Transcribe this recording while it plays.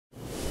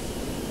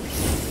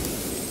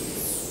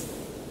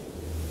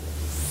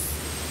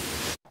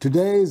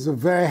Today is a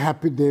very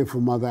happy day for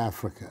Mother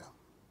Africa,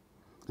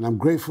 and I'm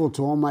grateful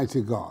to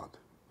Almighty God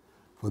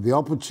for the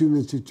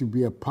opportunity to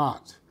be a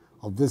part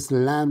of this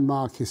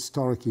landmark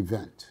historic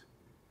event,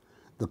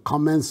 the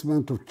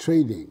commencement of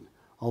trading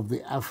of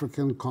the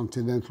African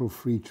Continental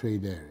Free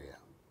Trade Area.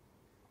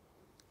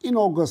 In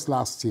August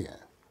last year,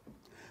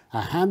 I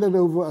handed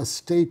over a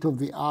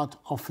state-of-the-art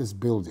office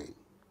building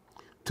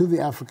to the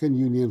African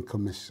Union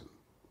Commission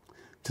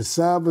to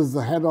serve as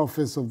the head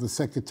office of the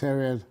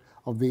Secretariat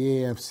of the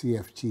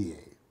AFCFTA.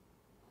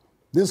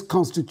 This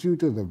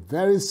constituted a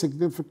very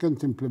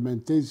significant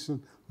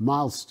implementation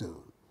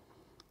milestone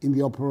in the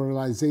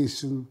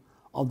operationalization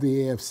of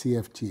the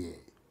AFCFTA,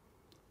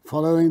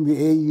 following the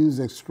AU's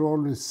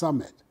extraordinary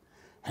summit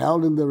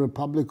held in the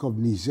Republic of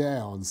Niger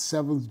on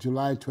 7th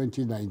July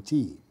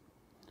 2019,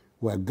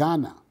 where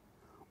Ghana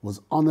was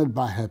honored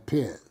by her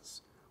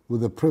peers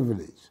with the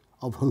privilege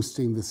of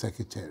hosting the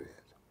Secretariat.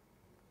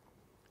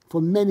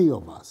 For many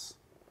of us,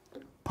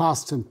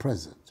 past and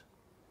present,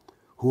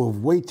 who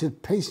have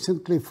waited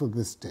patiently for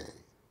this day,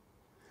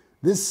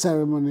 this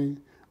ceremony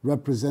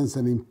represents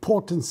an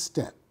important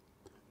step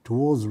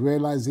towards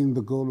realizing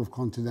the goal of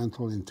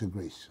continental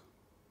integration.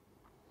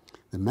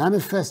 The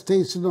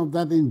manifestation of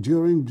that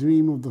enduring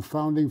dream of the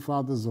founding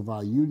fathers of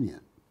our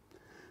union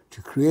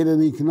to create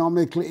an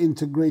economically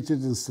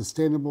integrated and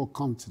sustainable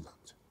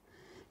continent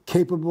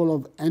capable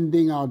of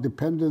ending our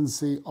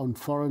dependency on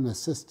foreign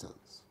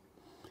assistance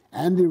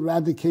and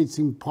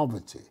eradicating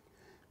poverty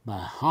by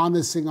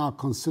harnessing our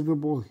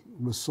considerable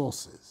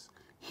resources,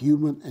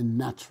 human and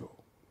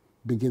natural,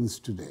 begins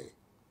today.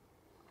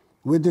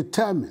 We're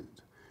determined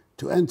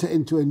to enter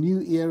into a new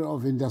era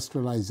of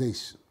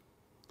industrialization,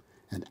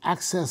 and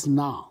access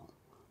now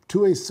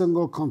to a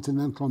single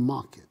continental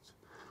market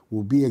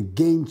will be a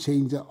game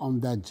changer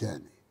on that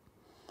journey,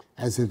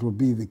 as it will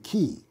be the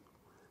key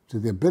to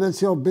the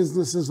ability of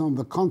businesses on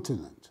the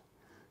continent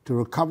to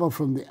recover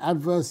from the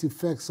adverse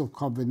effects of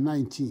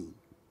COVID-19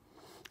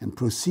 and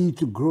proceed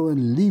to grow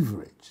and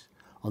leverage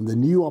on the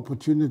new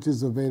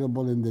opportunities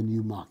available in the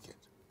new market.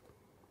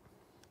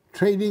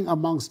 Trading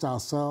amongst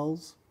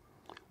ourselves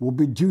will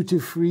be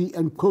duty-free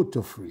and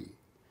quota-free,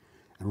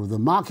 and with a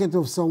market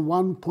of some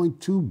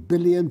 1.2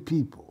 billion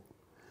people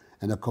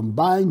and a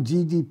combined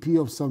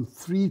GDP of some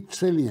 3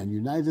 trillion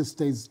United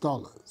States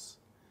dollars,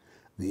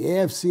 the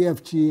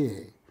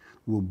AFCFTA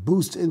will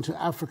boost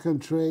inter-African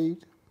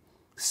trade,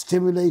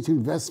 stimulate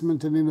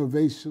investment and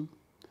innovation,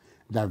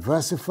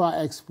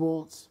 diversify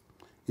exports,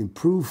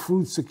 improve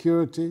food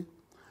security,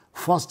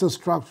 foster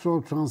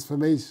structural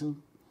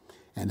transformation,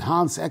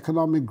 enhance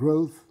economic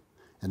growth,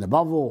 and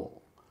above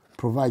all,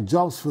 provide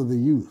jobs for the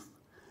youth,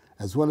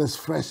 as well as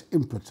fresh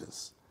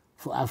impetus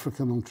for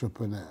African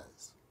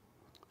entrepreneurs.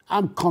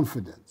 I'm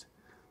confident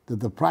that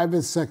the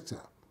private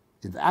sector,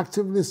 if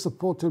actively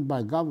supported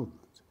by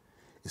government,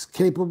 is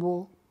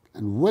capable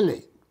and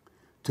willing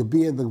to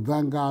be at the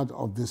vanguard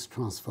of this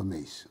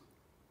transformation.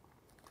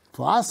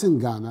 For us in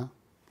Ghana,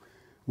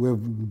 we have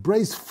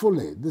embraced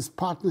fully this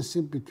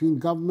partnership between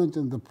government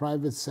and the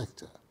private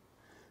sector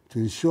to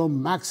ensure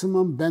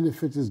maximum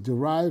benefit is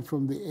derived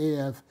from the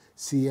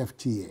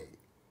AFCFTA.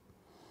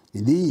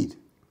 Indeed,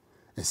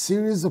 a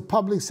series of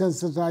public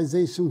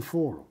sensitization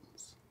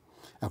forums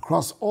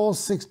across all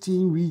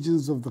 16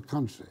 regions of the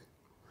country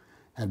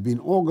have been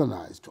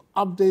organized to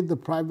update the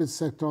private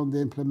sector on the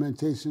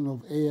implementation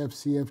of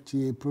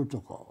AFCFTA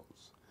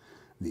protocols,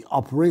 the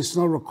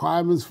operational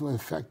requirements for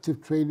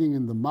effective trading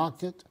in the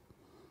market,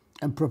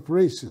 and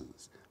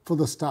preparations for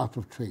the start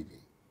of trading.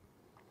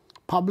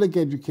 Public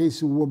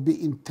education will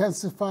be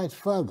intensified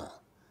further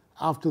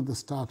after the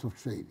start of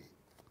trading.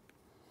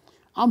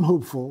 I'm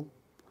hopeful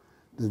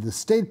that the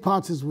state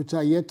parties which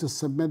are yet to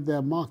submit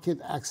their market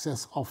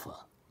access offer,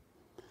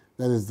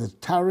 that is the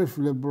tariff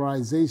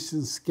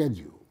liberalization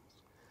schedule,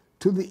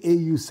 to the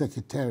AU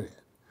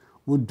Secretariat,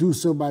 will do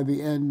so by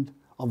the end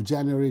of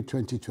January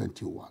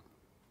 2021.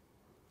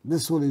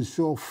 This will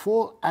ensure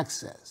full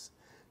access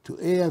to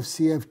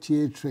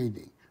AFCFTA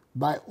trading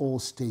by all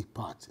state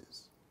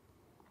parties.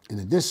 In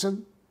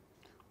addition,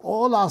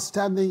 all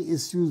outstanding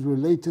issues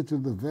related to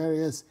the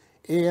various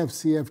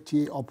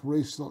AFCFTA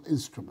operational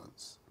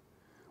instruments,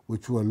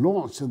 which were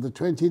launched at the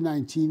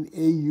 2019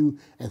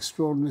 AU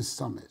Extraordinary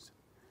Summit,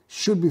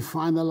 should be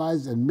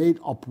finalized and made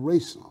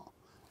operational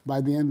by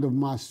the end of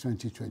March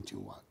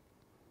 2021.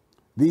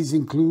 These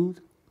include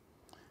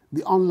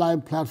the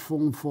online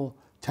platform for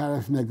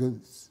tariff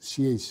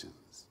negotiations,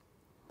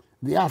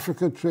 the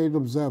Africa Trade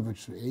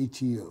Observatory,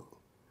 ATO,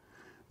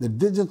 the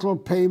digital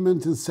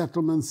payment and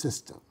settlement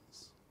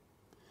systems,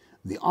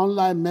 the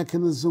online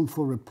mechanism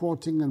for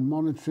reporting and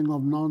monitoring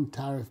of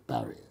non-tariff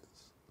barriers,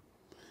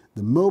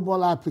 the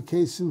mobile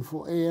application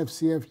for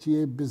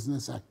AFCFTA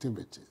business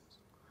activities,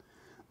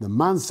 the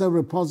Mansa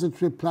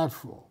repository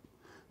platform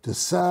to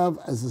serve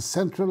as a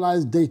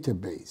centralized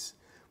database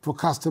for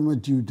customer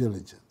due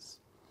diligence,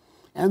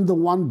 and the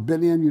 $1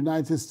 billion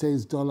United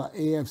States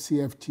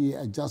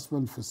AFCFTA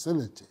adjustment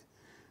facility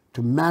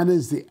to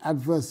manage the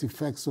adverse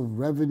effects of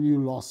revenue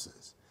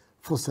losses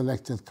for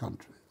selected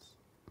countries.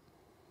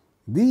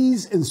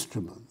 These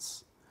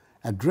instruments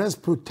address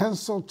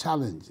potential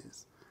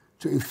challenges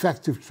to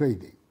effective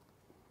trading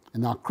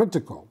and are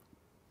critical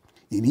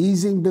in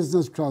easing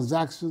business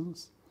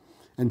transactions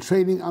and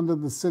trading under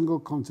the single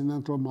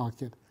continental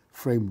market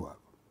framework.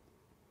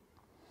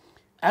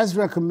 As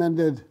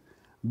recommended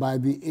by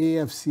the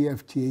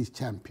AFCFTA's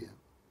champion,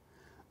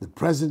 the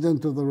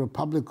President of the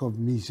Republic of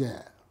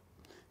Niger,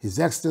 His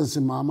Excellency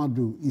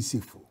Mahamadou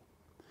Issoufou,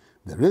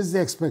 there is the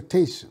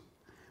expectation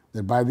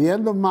that by the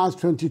end of March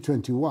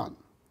 2021,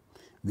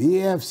 the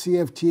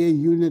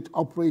AFCFTA unit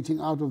operating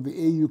out of the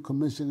AU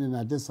Commission in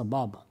Addis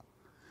Ababa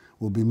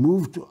will be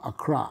moved to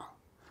Accra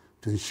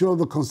to ensure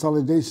the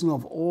consolidation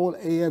of all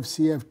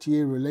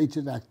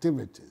AFCFTA-related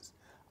activities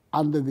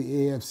under the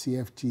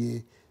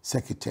AFCFTA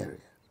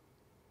Secretariat.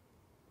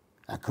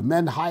 I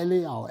commend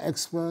highly our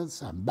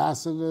experts,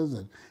 ambassadors,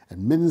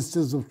 and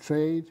ministers of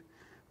trade,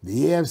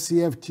 the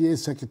AFCFTA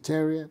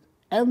Secretariat,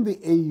 and the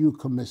AU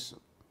Commission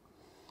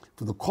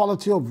for the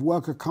quality of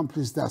work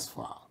accomplished thus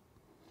far,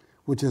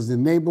 which has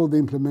enabled the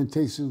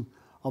implementation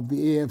of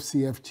the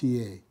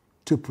AFCFTA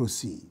to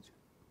proceed.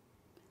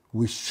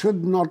 We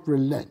should not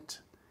relent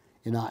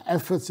in our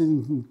efforts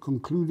in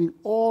concluding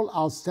all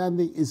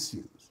outstanding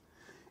issues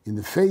in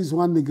the Phase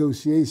 1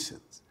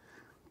 negotiations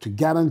to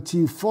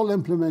guarantee full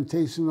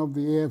implementation of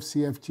the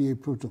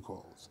AFCFTA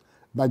protocols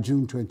by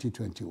June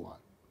 2021.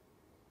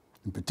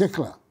 In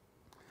particular,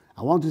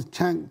 I want to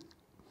thank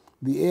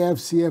the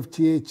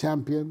AFCFTA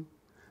champion,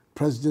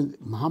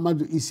 President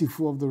Mahamadou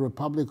Issoufou of the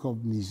Republic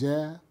of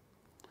Niger,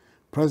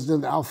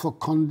 President Alpha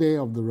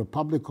Condé of the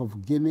Republic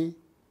of Guinea,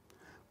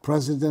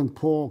 President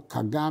Paul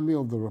Kagame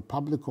of the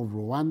Republic of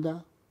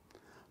Rwanda,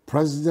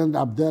 President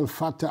Abdel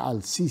Fattah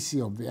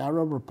al-Sisi of the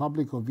Arab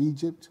Republic of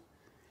Egypt,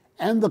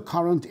 and the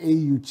current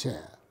AU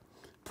chair,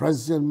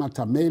 President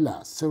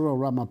Matamela Cyril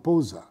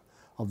Ramaphosa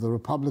of the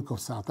Republic of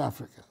South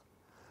Africa,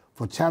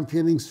 for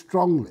championing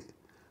strongly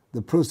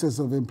the process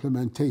of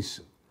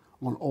implementation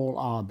on all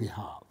our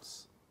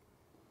behalves.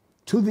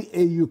 To the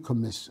AU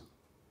Commission,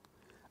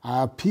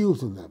 I appeal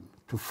to them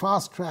to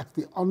fast-track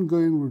the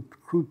ongoing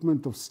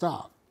recruitment of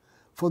staff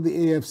for the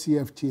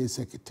AFCFTA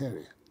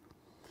Secretariat,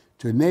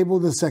 to enable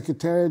the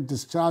Secretariat to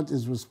discharge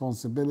its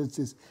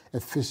responsibilities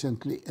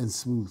efficiently and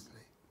smoothly.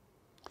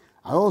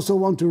 I also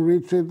want to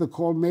reiterate the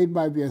call made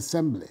by the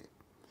Assembly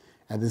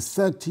at its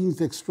 13th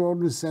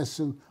extraordinary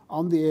session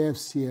on the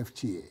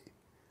AFCFTA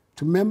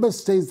to member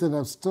states that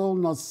have still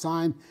not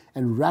signed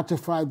and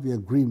ratified the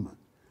agreement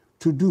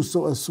to do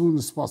so as soon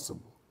as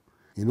possible,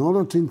 in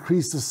order to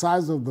increase the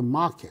size of the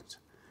market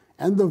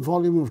and the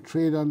volume of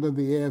trade under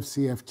the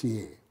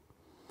AFCFTA,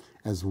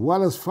 as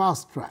well as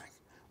fast-track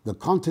the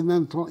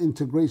continental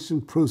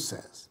integration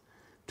process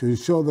to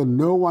ensure that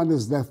no one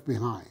is left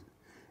behind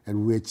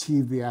and we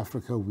achieve the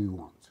Africa we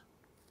want.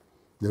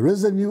 There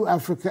is a new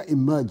Africa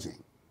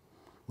emerging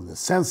with a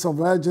sense of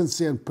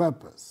urgency and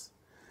purpose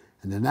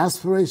and an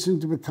aspiration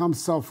to become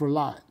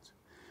self-reliant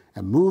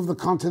and move the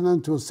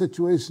continent to a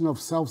situation of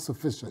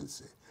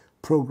self-sufficiency,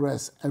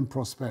 progress, and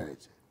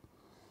prosperity.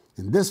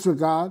 In this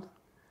regard,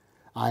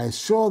 I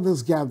assure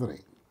this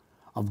gathering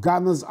of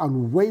Ghana's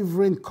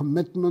unwavering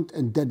commitment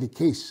and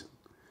dedication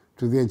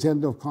to the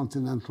agenda of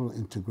continental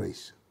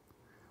integration.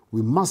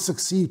 We must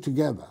succeed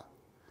together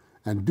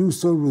and do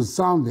so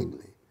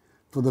resoundingly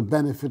for the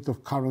benefit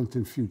of current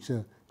and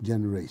future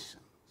generations.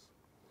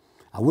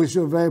 I wish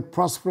you a very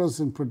prosperous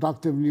and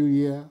productive new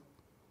year.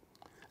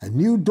 A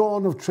new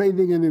dawn of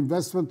trading and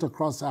investment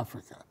across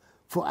Africa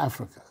for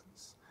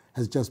Africans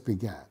has just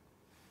begun.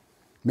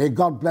 May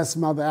God bless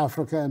Mother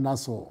Africa and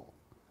us all.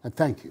 I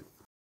thank you.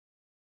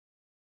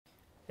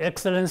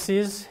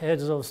 Excellencies,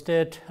 heads of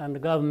state and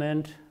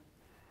government,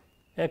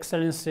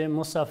 Excellency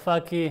Musa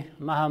Faki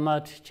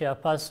Mahamat,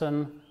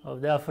 Chairperson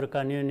of the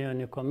African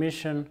Union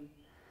Commission,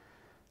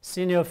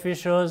 senior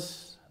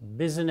officials,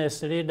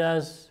 business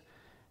leaders,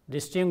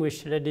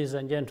 distinguished ladies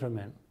and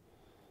gentlemen,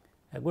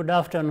 good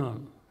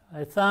afternoon.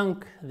 I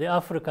thank the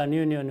African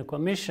Union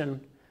Commission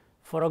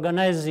for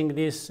organizing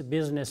this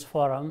business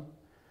forum,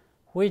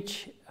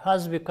 which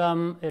has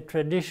become a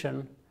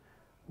tradition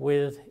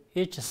with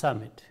each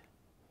summit.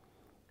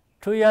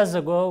 2 years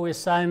ago, we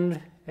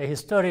signed a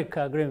historic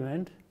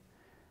agreement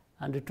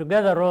and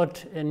together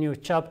wrote a new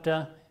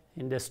chapter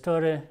in the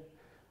story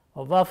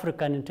of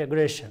African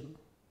integration.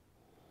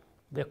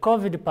 The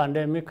COVID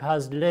pandemic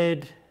has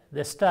delayed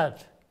the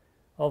start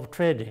of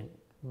trading,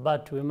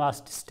 but we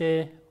must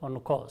stay on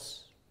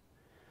course.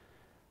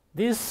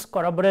 This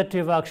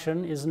collaborative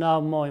action is now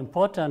more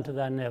important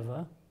than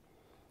ever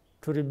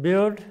to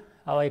rebuild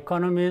our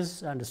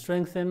economies and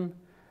strengthen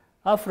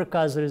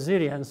Africa's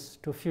resilience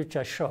to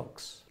future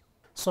shocks.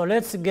 So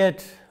let's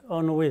get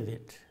on with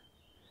it.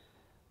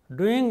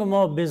 Doing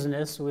more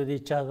business with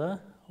each other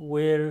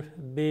will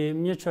be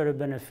mutually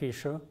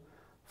beneficial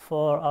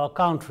for our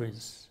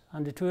countries,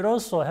 and it will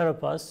also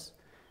help us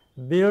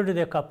build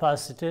the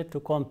capacity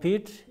to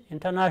compete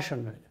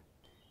internationally.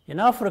 In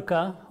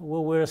Africa, we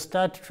will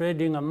start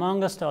trading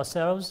amongst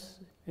ourselves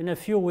in a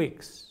few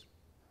weeks.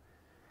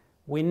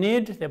 We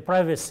need the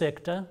private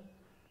sector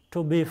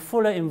to be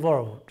fully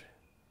involved.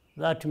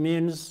 That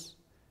means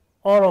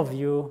all of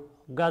you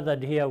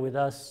gathered here with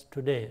us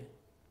today.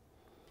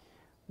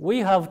 We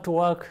have to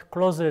work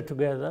closely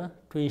together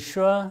to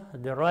ensure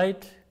the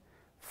right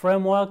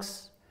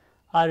frameworks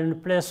are in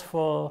place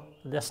for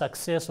the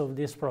success of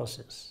this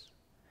process.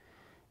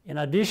 In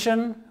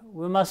addition,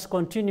 we must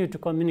continue to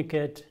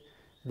communicate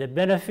the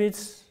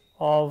benefits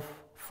of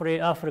free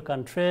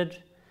African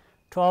trade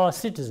to our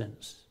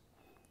citizens,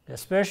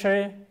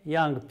 especially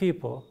young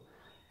people,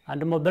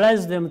 and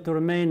mobilize them to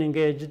remain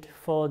engaged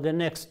for the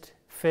next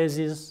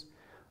phases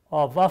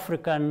of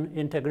African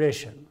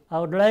integration. I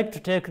would like to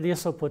take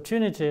this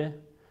opportunity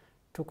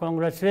to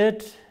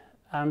congratulate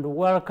and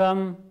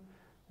welcome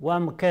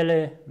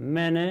Wamukele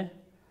Mene,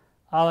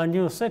 our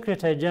new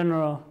Secretary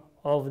General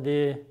of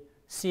the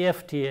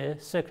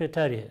CFTA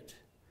Secretariat.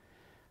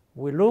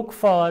 We look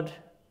forward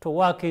to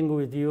working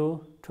with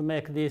you to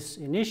make this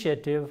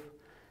initiative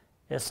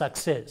a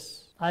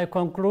success. I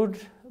conclude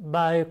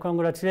by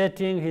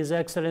congratulating His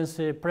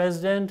Excellency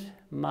President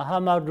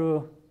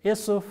Mahamadou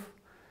Issouf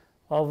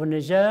of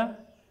Niger.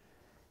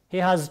 He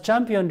has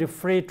championed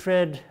free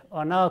trade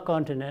on our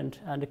continent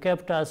and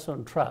kept us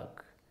on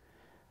track.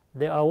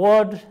 The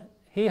award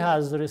he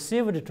has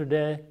received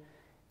today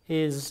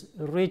is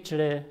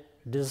richly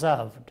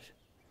deserved.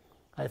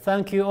 I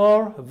thank you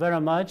all very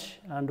much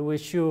and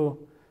wish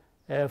you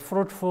a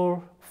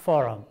fruitful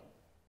forum.